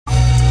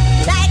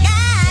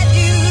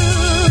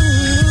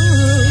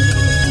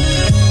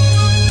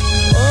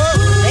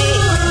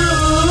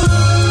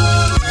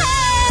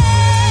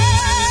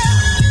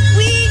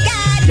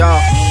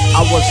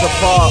was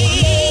apart.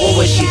 What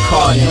was she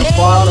called?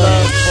 Father?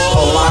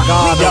 Oh my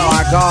God, oh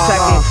my God.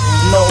 Second,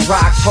 no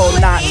rocks, whole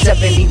knot,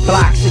 70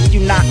 blocks. If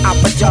you not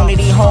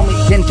opportunity, homie,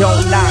 then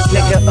don't knock,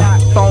 nigga.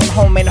 Phone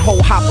home and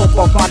whole hop up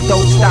off my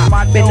don't stop.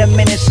 Been a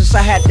minute since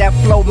I had that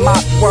flow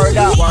mop, word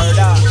up.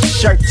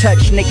 Shirt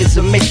touch, niggas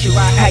a miss you.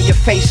 Had your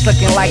face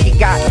looking like it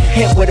got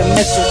hit with a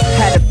missile.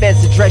 Had the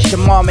feds address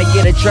your mom and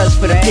get a dress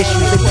for the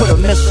issues. They put a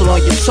missile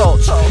on your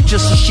torch,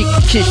 just so she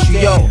could kiss you,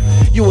 yo.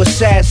 You a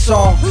sad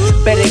song,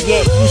 better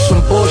yet, you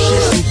some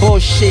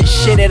bullshit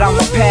shit that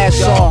I'ma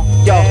pass on.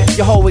 Yo,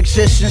 your whole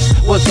existence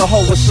was a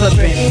hole with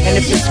slipping. And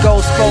if it's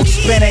ghost folks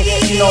spinning,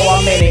 you know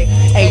I'm in it.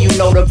 And you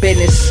know the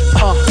business,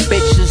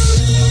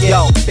 bitches.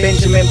 Yo,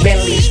 Benjamin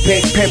Bentley's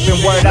big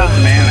pimpin', word up.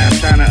 Man, I'm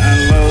trying to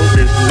unload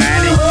this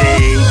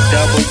 90-day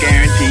double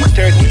guaranteed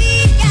turkey.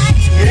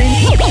 It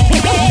ain't, you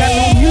got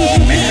no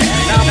music, man.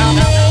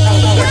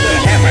 What's the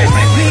hammer,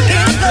 man?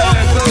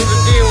 I'm supposed to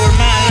deal with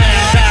my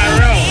man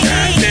Tyrone.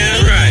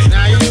 Goddamn right.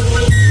 Now you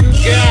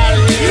get out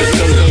of here. You're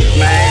so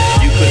smashed,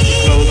 you couldn't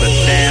close a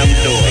damn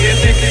door.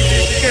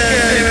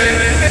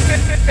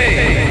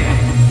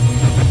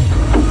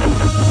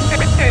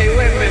 Hey,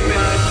 wait a minute,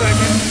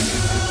 motherfucker.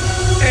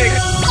 Hey,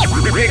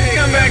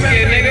 come back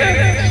here, nigga.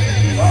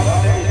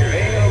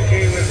 Ain't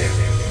okay with it.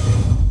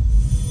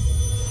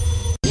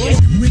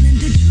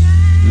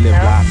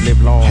 Live life,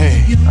 live long. Hey.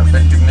 I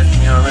bet you missed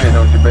me already,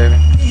 don't you, baby?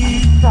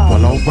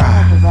 Well,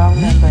 alright.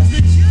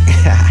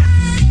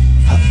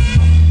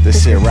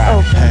 This shit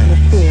right.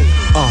 Hey.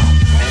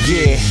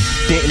 Yeah,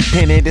 didn't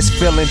pin it, it's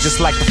feeling just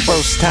like the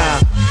first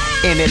time.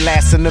 And it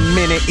lasting a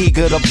minute,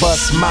 eager to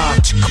bust mine.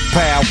 Chica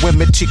pow,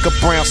 women, chica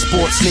brown,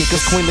 sports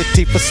sneakers, Queen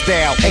Latifah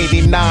style.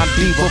 89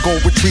 diva,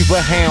 gold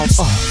retriever hounds.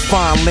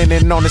 Fine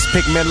linen on this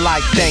pigment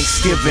like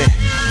Thanksgiving.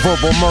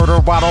 Verbal murder,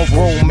 I don't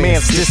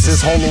romance. This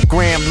is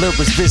hologram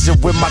lyrics,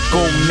 vision with my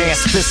gold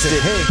ass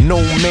fisted.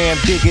 No man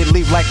dig it,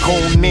 leave like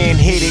Conan.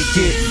 Hit it,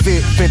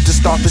 get fit to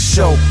start the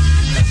show.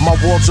 My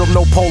wardrobe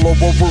no polo,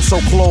 or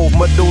Russo clothes.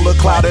 Medulla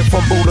clouded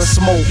from Buddha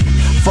smoke.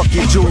 Fuck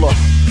your jeweler.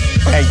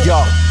 Hey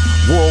yo,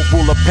 world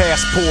ruler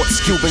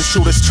passports, Cuban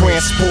shooters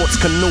transports,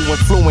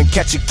 canoeing, fluent,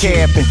 catch a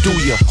cab and do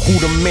ya. Who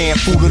the man,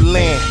 who the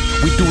land?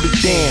 We do the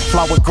dance.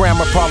 Flower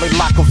grammar, probably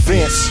like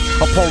events.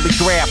 A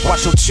polygraph,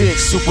 watch your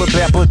chicks, super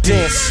bapper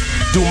dance.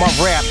 Do my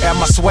rap, add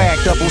my swag,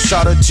 double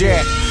shot of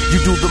jack. You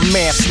do the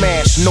math,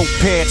 smash,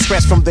 notepad,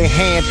 scratch from their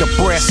hand to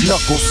brass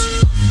knuckles.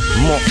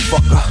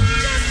 Motherfucker.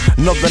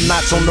 Another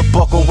notch on the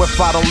buckle. If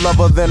I don't love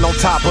her, then on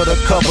top of the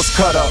covers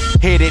cut up.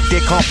 Hit it, they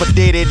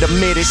confident,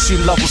 admitted she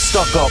love her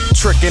stuck up.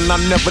 Tricking, I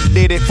never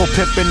did it for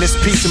pimping this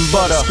piece and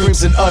butter.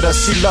 Screams and utter,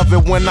 she love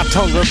it when I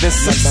tongue her, then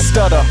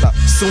stutter.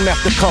 Soon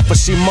after comfort,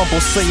 she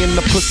mumbles, saying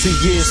the pussy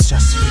is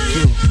just for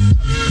you.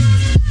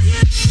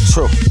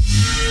 True.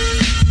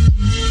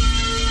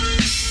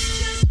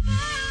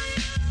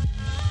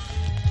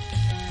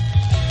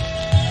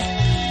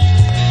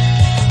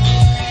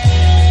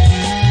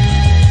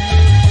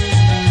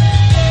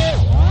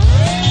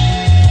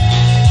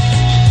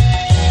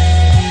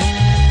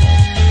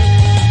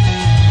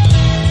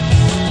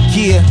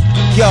 Yeah,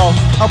 yo,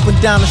 up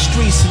and down the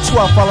streets at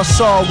 12, all I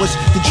saw was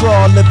the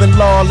draw living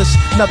lawless.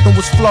 Nothing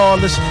was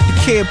flawless. The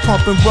kid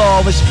pumping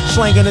rawest,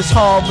 slanging his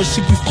harvest.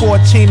 He be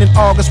 14 in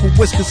August with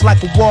whiskers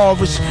like a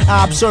walrus.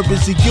 I observed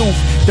as a youth,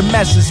 the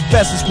messes,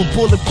 vessels were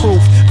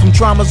bulletproof. From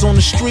dramas on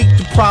the street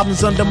to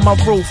problems under my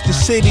roof. The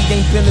city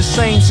ain't been the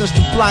same since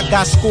the block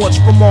got scorched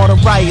from all the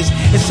riots.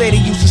 They say they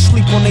used to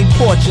sleep on their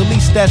porch, at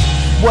least that's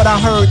what I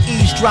heard.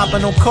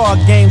 Eavesdropping on card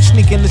games,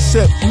 sneaking the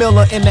sip.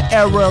 Miller in the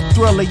era of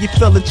Thriller, you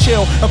feel the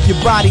chill of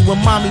your body when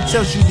mommy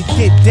tells you to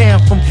get down.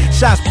 From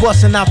shots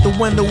busting out the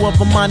window of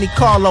a Monte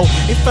Carlo.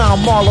 They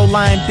found Marlo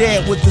lying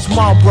dead with his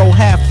Marlboro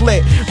half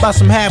lit by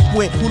some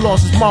half-wit who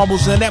lost his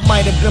marbles. And that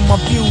might have been my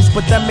views,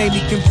 but that made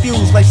me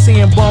confused, like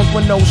seeing bums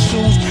with no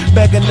shoes,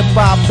 begging to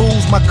buy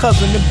booze. My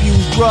cousin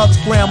abused drugs,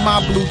 grandma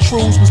blew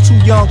trues, was too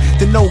young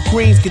to know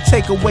greens could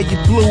take away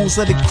your blues.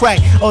 Or the crack,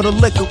 or the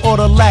liquor, or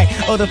the lack,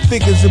 or the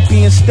figures of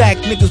being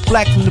stacked. Niggas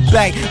black from the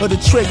back, or the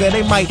trigger,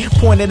 they might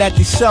point it at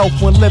themselves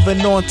when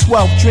living on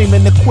 12,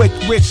 dreaming the quick,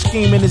 rich,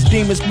 scheming as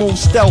demons move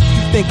stealth.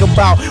 You think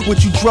about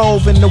what you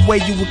drove and the way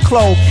you were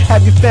clothed.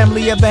 Have your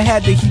family ever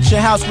had to heat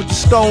your house with the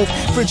stove?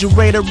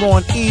 Refrigerator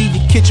on E,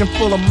 your kitchen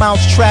full of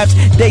mouse traps.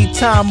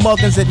 Daytime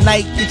muggins, at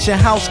night get your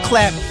house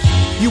clapped.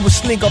 You would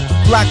sneak up the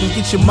block and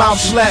get your mouth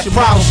slapped.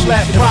 Probably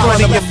in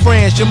front of your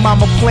friends. Your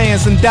mama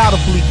plans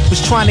undoubtedly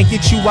was trying to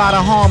get you out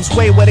of harm's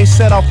way, where they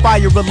set off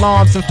fire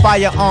alarms and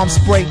firearm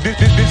spray. This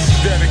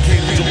is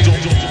dedicated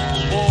to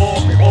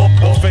all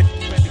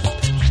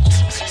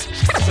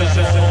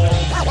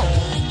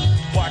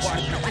watch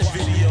the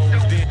video.